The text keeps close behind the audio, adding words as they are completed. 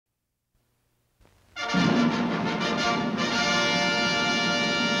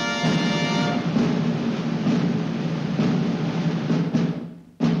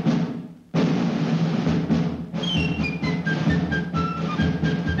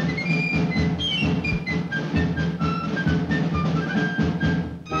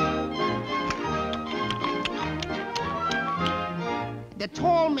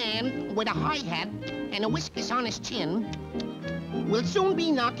with a high hat and a whiskers on his chin will soon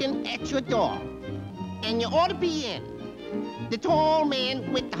be knocking at your door. And you ought to be in. The tall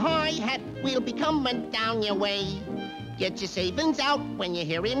man with the high hat will be coming down your way. Get your savings out when you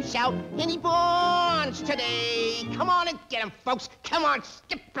hear him shout, any bonds today? Come on and get 'em, folks. Come on,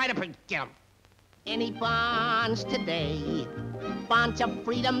 skip right up and get 'em. Any bonds today? Bonds of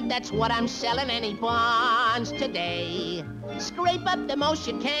freedom, that's what I'm selling. Any bonds today? Scrape up the most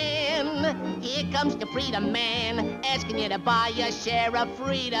you can. Here comes the freedom man, asking you to buy a share of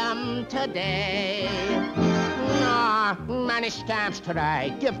freedom today. Many stamps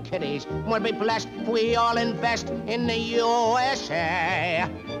today. Give kiddies. We'll be blessed if we all invest in the USA.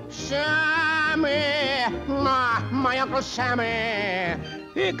 Sammy, my Uncle Sammy.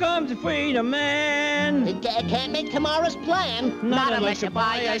 Here comes the freedom man. Can't make tomorrow's plan. Not unless you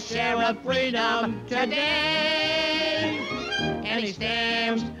buy a share of freedom today. Any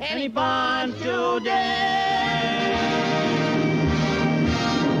stamps, any bonds today.